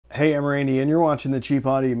Hey, I'm Randy, and you're watching The Cheap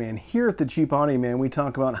Audio Man. Here at The Cheap Audio Man, we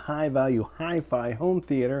talk about high-value, hi-fi home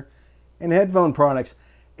theater and headphone products.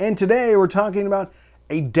 And today we're talking about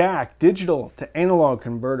a DAC, digital to analog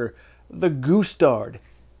converter, the Gustard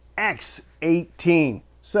X18.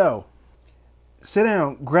 So, sit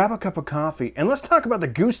down, grab a cup of coffee, and let's talk about the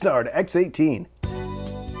Gustard X18.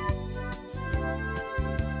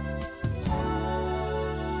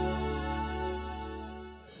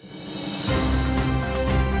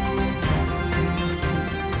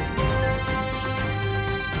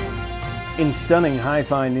 In stunning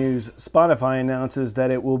hi-fi news, Spotify announces that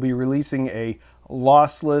it will be releasing a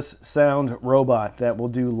lossless sound robot that will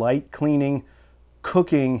do light cleaning,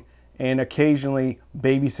 cooking, and occasionally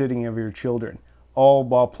babysitting of your children, all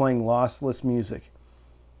while playing lossless music.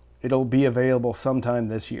 It'll be available sometime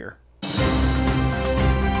this year.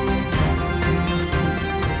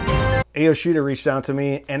 Ayoshida reached out to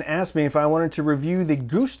me and asked me if I wanted to review the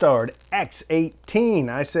Gustard X18.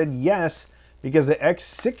 I said yes, because the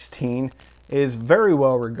X16 is very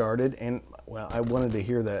well regarded, and well, I wanted to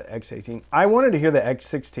hear the X18. I wanted to hear the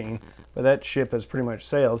X16, but that ship has pretty much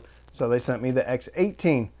sailed, so they sent me the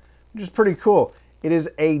X18, which is pretty cool. It is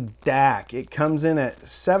a DAC. It comes in at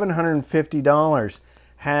 $750,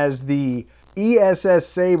 has the ESS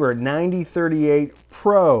Sabre 9038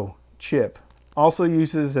 Pro chip, also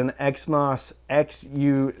uses an XMOS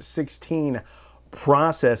XU16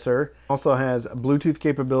 processor, also has Bluetooth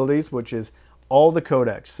capabilities, which is all the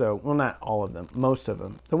codecs, so, well, not all of them, most of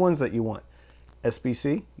them, the ones that you want.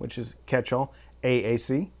 SBC, which is catch-all,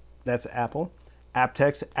 AAC, that's Apple,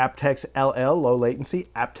 aptX, aptX LL, low latency,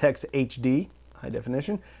 aptX HD, high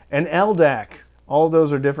definition, and LDAC. All of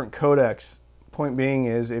those are different codecs. Point being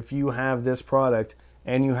is, if you have this product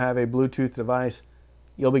and you have a Bluetooth device,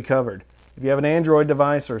 you'll be covered. If you have an Android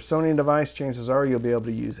device or a Sony device, chances are you'll be able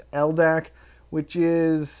to use LDAC, which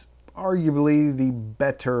is arguably the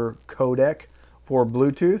better codec for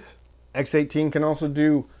Bluetooth. X18 can also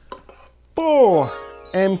do full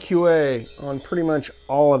MQA on pretty much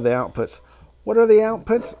all of the outputs. What are the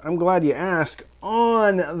outputs? I'm glad you asked.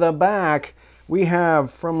 On the back, we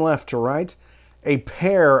have, from left to right, a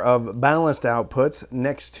pair of balanced outputs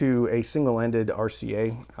next to a single-ended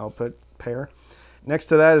RCA output pair. Next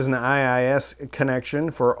to that is an IIS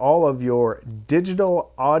connection for all of your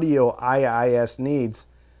digital audio IIS needs.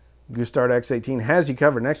 Gustard X18 has you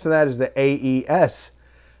covered. Next to that is the AES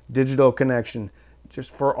digital connection.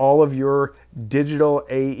 Just for all of your digital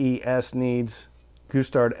AES needs,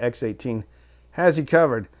 Gustard X18 has you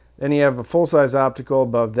covered. Then you have a full-size optical.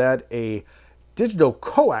 Above that, a digital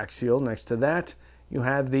coaxial. Next to that, you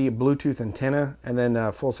have the Bluetooth antenna, and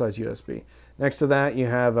then full-size USB. Next to that, you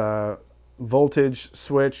have a voltage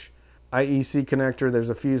switch, IEC connector. There's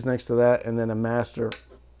a fuse next to that, and then a master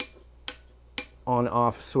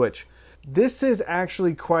on-off switch. This is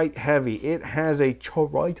actually quite heavy. It has a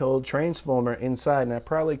toroidal transformer inside, and I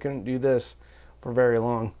probably couldn't do this for very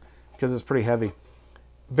long because it's pretty heavy.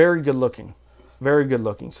 Very good looking. Very good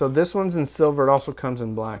looking. So this one's in silver. It also comes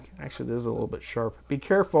in black. Actually, this is a little bit sharp. Be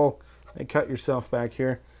careful and cut yourself back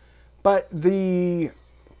here. But the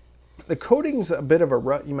coating's a bit of a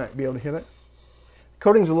rough. You might be able to hear that.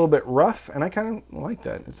 Coating's a little bit rough, and I kind of like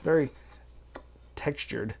that. It's very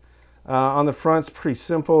textured. On the front, it's pretty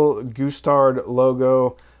simple. Gustard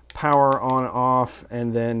logo, power on off,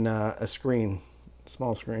 and then a screen,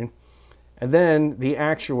 small screen. And then the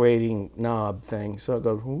actuating knob thing. So it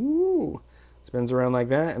goes, woo, spins around like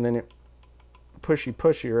that, and then it pushy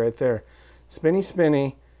right there. Spinny,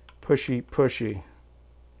 spinny, pushy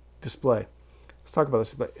display. Let's talk about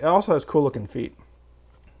this display. It also has cool looking feet.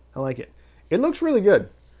 I like it. It looks really good.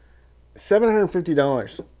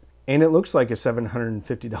 $750. And it looks like a $750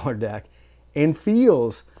 DAC and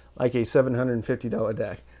feels like a $750 DAC.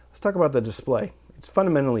 Let's talk about the display. It's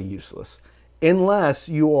fundamentally useless. Unless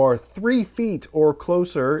you are 3 feet or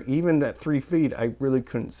closer. Even at 3 feet, I really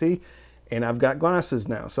couldn't see. And I've got glasses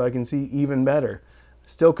now, so I can see even better.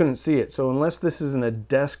 Still couldn't see it. So unless this is in a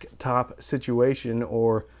desktop situation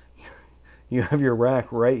or you have your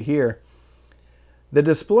rack right here, the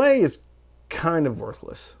display is kind of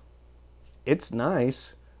worthless. It's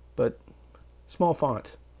nice, but small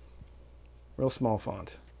font. Real small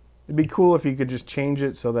font. It'd be cool if you could just change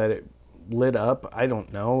it so that it lit up. I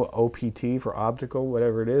don't know, OPT for optical,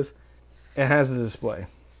 whatever it is. It has the display.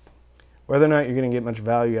 Whether or not you're going to get much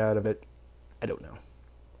value out of it, I don't know.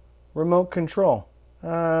 Remote control.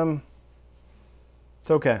 It's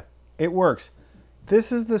okay. It works.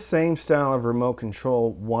 This is the same style of remote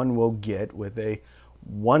control one will get with a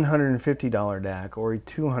 $150 DAC or a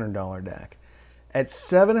 $200 DAC. At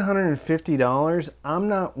 $750, I'm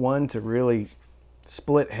not one to really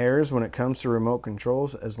split hairs when it comes to remote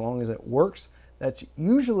controls. As long as it works, that's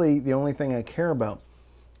usually the only thing I care about.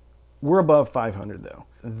 We're above 500 though.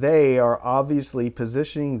 They are obviously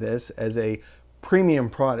positioning this as a premium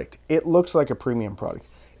product. It looks like a premium product.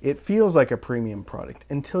 It feels like a premium product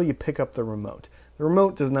until you pick up the remote. The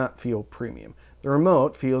remote does not feel premium. The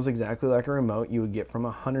remote feels exactly like a remote you would get from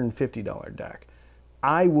a $150 DAC.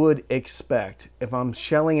 I would expect, if I'm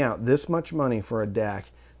shelling out this much money for a DAC,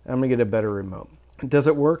 I'm gonna get a better remote. Does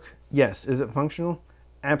it work? Yes. Is it functional?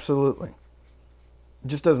 Absolutely. It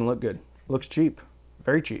just doesn't look good. It looks cheap,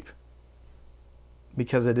 very cheap.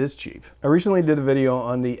 Because it is cheap. I recently did a video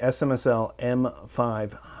on the SMSL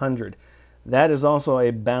M500. That is also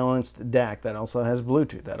a balanced DAC. That also has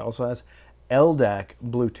Bluetooth. That also has LDAC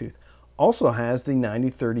Bluetooth. Also has the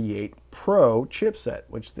 9038 Pro chipset,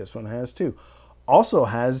 which this one has too. Also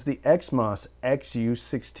has the XMOS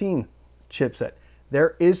XU16 chipset.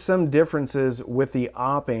 There is some differences with the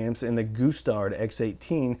op amps in the Gustard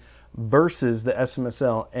X18 versus the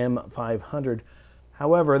SMSL M500.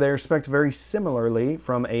 However, they respect very similarly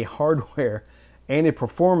from a hardware and a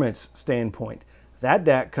performance standpoint. That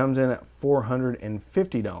DAC comes in at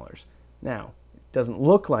 $450. Now, it doesn't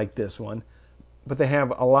look like this one, but they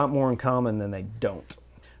have a lot more in common than they don't.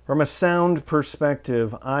 From a sound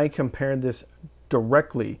perspective, I compared this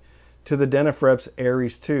directly to the Denafrips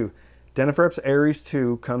Aries 2. Denafrips Aries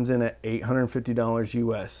 2 comes in at $850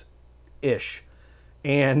 US-ish.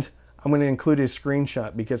 And I'm going to include a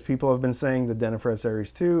screenshot because people have been saying the Denafrips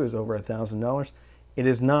Aries 2 is over $1,000. It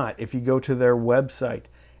is not. If you go to their website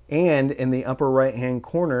and in the upper right hand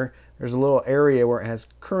corner, there's a little area where it has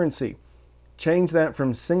currency. Change that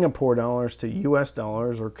from Singapore dollars to US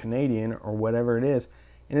dollars or Canadian or whatever it is,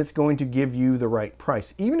 and it's going to give you the right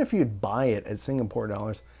price. Even if you buy it at Singapore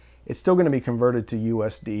dollars, it's still going to be converted to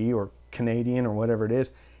USD or Canadian or whatever it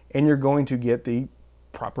is, and you're going to get the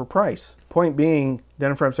proper price. Point being,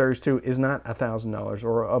 Denafrips Aries 2 is not $1,000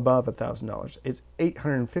 or above $1,000. It's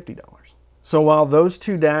 $850. So while those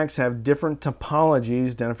two DACs have different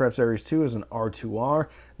topologies, Denafrips Aries 2 is an R2R.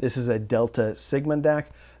 This is a Delta Sigma DAC.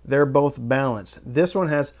 They're both balanced. This one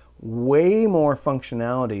has way more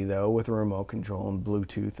functionality though with a remote control and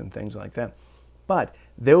Bluetooth and things like that. But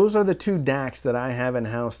those are the two DACs that I have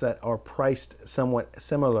in-house that are priced somewhat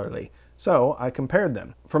similarly. So I compared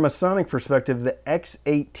them. From a sonic perspective, the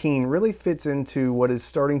X18 really fits into what is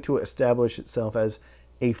starting to establish itself as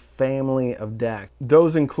a family of DAC.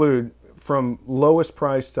 Those include, from lowest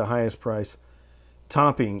price to highest price,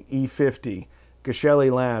 Topping E50,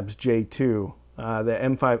 Gustard Labs J2, the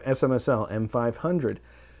M5 SMSL M500,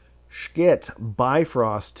 Schmidt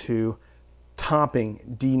Bifrost 2,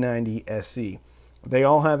 Topping D90 SE. They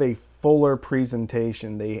all have a fuller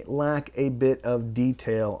presentation. They lack a bit of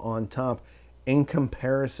detail on top in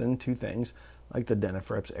comparison to things like the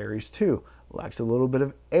Denafrips Aries 2. Lacks a little bit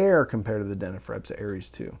of air compared to the Denafrips Aries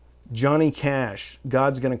 2. Johnny Cash,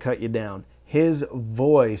 God's Gonna Cut You Down. His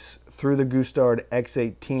voice through the Gustard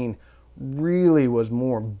X18 really was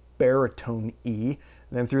more baritone-y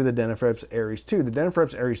than through the Denafrips Aries 2. The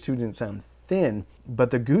Denafrips Aries 2 didn't sound thin,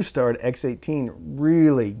 but the Gustard X18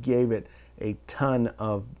 really gave it a ton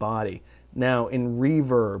of body. Now in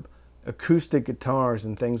reverb, acoustic guitars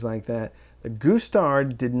and things like that, the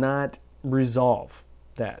Gustard did not resolve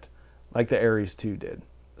that like the Aries 2 did.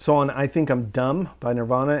 So on I Think I'm Dumb by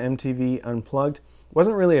Nirvana MTV Unplugged,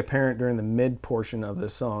 wasn't really apparent during the mid portion of the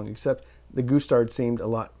song, except the Gustard seemed a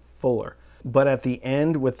lot fuller. But at the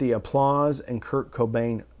end, with the applause and Kurt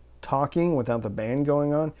Cobain talking without the band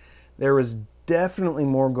going on, there was definitely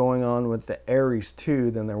more going on with the Aries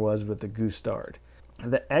 2 than there was with the Gustard.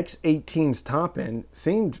 The X18's top end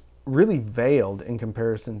seemed really veiled in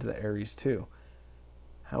comparison to the Aries 2.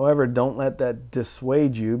 However, don't let that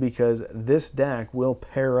dissuade you, because this DAC will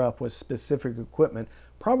pair up with specific equipment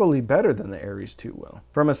probably better than the Aries 2 will.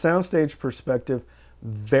 From a soundstage perspective,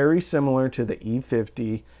 very similar to the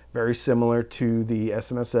E50, very similar to the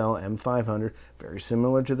SMSL M500, very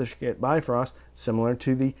similar to the Schmidt Bifrost, similar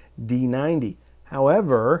to the D90.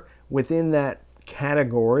 However, within that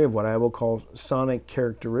category of what I will call sonic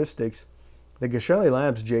characteristics, the Gustard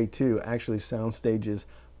Labs J2 actually soundstages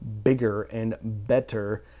bigger and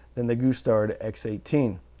better than the Gustard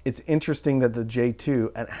X18. It's interesting that the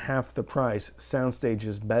J2 at half the price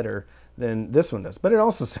soundstages better than this one does, but it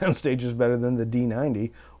also soundstages better than the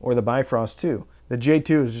D90 or the Bifrost 2. The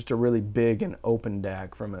J2 is just a really big and open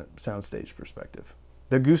DAC from a soundstage perspective.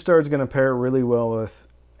 The Gustard is going to pair really well with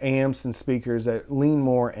amps and speakers that lean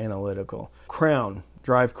more analytical. Crown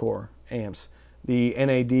drive core amps, the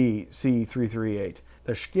NAD C338,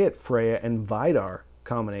 the Schmidt Freya and Vidar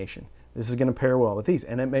combination. This is going to pair well with these.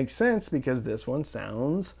 And it makes sense because this one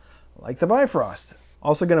sounds like the Bifrost.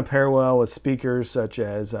 Also going to pair well with speakers such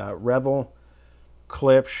as Revel,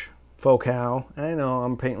 Klipsch, Focal. I know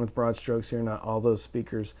I'm painting with broad strokes here. Not all those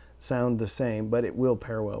speakers sound the same, but it will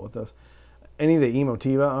pair well with those. Any of the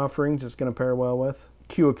Emotiva offerings it's going to pair well with.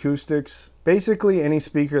 Q Acoustics. Basically any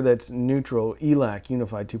speaker that's neutral. ELAC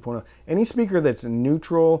Unified 2.0. Any speaker that's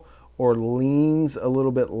neutral or leans a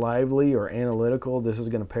little bit lively or analytical, this is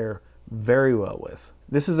going to pair very well with.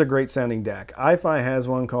 This is a great sounding DAC. iFi has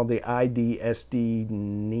one called the IDSD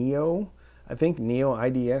Neo. I think Neo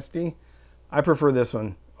IDSD. I prefer this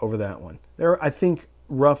one over that one. They're, I think,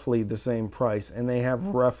 roughly the same price, and they have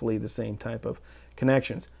roughly the same type of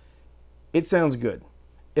connections. It sounds good.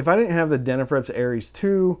 If I didn't have the Denafrips Aries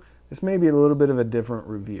 2, this may be a little bit of a different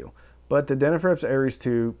review, but the Denafrips Aries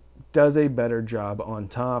 2 does a better job on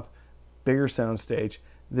top, bigger soundstage.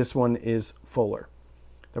 This one is fuller.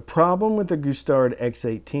 The problem with the Gustard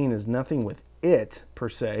X18 is nothing with it per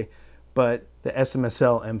se, but the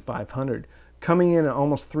SMSL M500 coming in at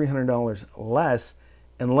almost $300 less.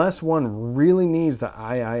 Unless one really needs the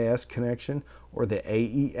IIS connection or the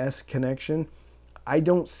AES connection, I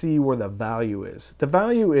don't see where the value is. The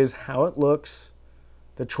value is how it looks,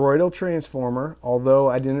 the toroidal transformer, although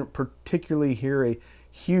I didn't particularly hear a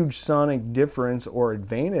huge sonic difference or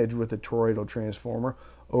advantage with the toroidal transformer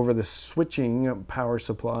over the switching power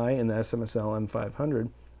supply in the SMSL M500.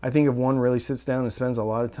 I think if one really sits down and spends a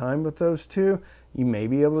lot of time with those two, you may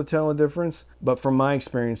be able to tell a difference, but from my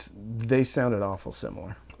experience, they sounded awful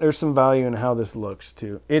similar. There's some value in how this looks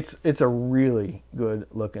too. It's a really good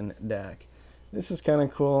looking DAC. This is kind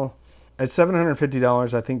of cool. At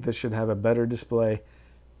 $750, I think this should have a better display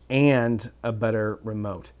and a better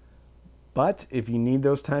remote. But if you need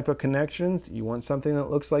those type of connections, you want something that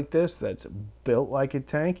looks like this, that's built like a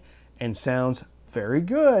tank and sounds very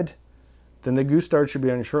good, then the Gustard should be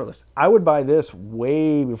on your short list. I would buy this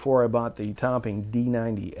way before I bought the topping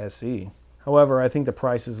D90 SE. However, I think the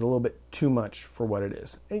price is a little bit too much for what it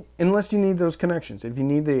is. Unless you need those connections. If you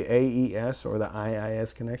need the AES or the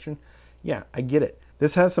IIS connection, yeah, I get it.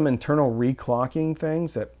 This has some internal reclocking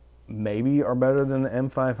things that maybe are better than the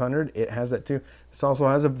M500. It has that too. This also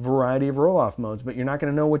has a variety of roll-off modes, but you're not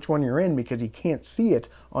going to know which one you're in because you can't see it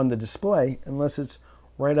on the display unless it's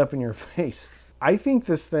right up in your face. I think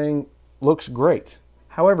this thing looks great.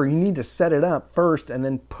 However, you need to set it up first and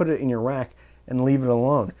then put it in your rack and leave it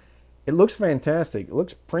alone. It looks fantastic. It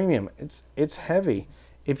looks premium. It's heavy.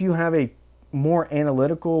 If you have a more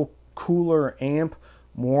analytical, cooler amp,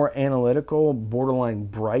 more analytical, borderline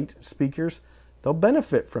bright speakers, they'll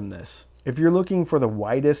benefit from this. If you're looking for the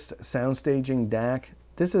widest soundstaging DAC,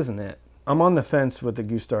 this isn't it. I'm on the fence with the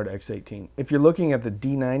Gustard X18. If you're looking at the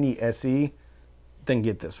D90 SE, then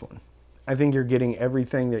get this one. I think you're getting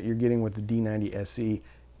everything that you're getting with the D90 SE.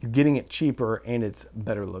 You're getting it cheaper and it's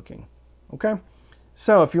better looking. Okay?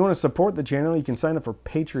 So if you want to support the channel, you can sign up for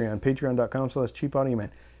Patreon, patreon.com/cheapaudioman.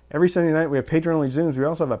 Every Sunday night we have patron-only Zooms. We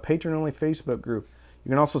also have a patron-only Facebook group. You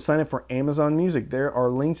can also sign up for Amazon Music. There are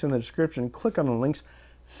links in the description. Click on the links.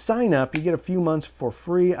 Sign up. You get a few months for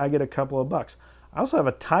free. I get a couple of bucks. I also have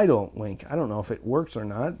a Tidal link. I don't know if it works or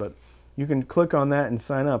not, but you can click on that and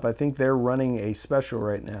sign up. I think they're running a special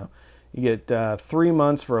right now. You get 3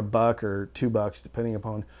 months for $1 or $2, depending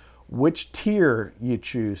upon which tier you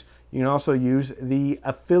choose. You can also use the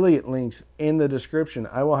affiliate links in the description.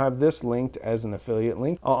 I will have this linked as an affiliate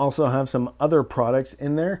link. I'll also have some other products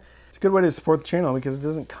in there. It's a good way to support the channel because it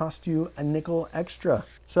doesn't cost you a nickel extra.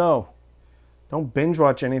 So don't binge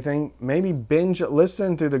watch anything. Maybe binge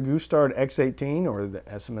listen to the Gustard X18 or the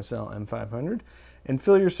SMSL M500 and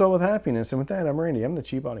fill your soul with happiness. And with that, I'm Randy. I'm the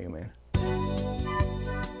Cheap Audio Man.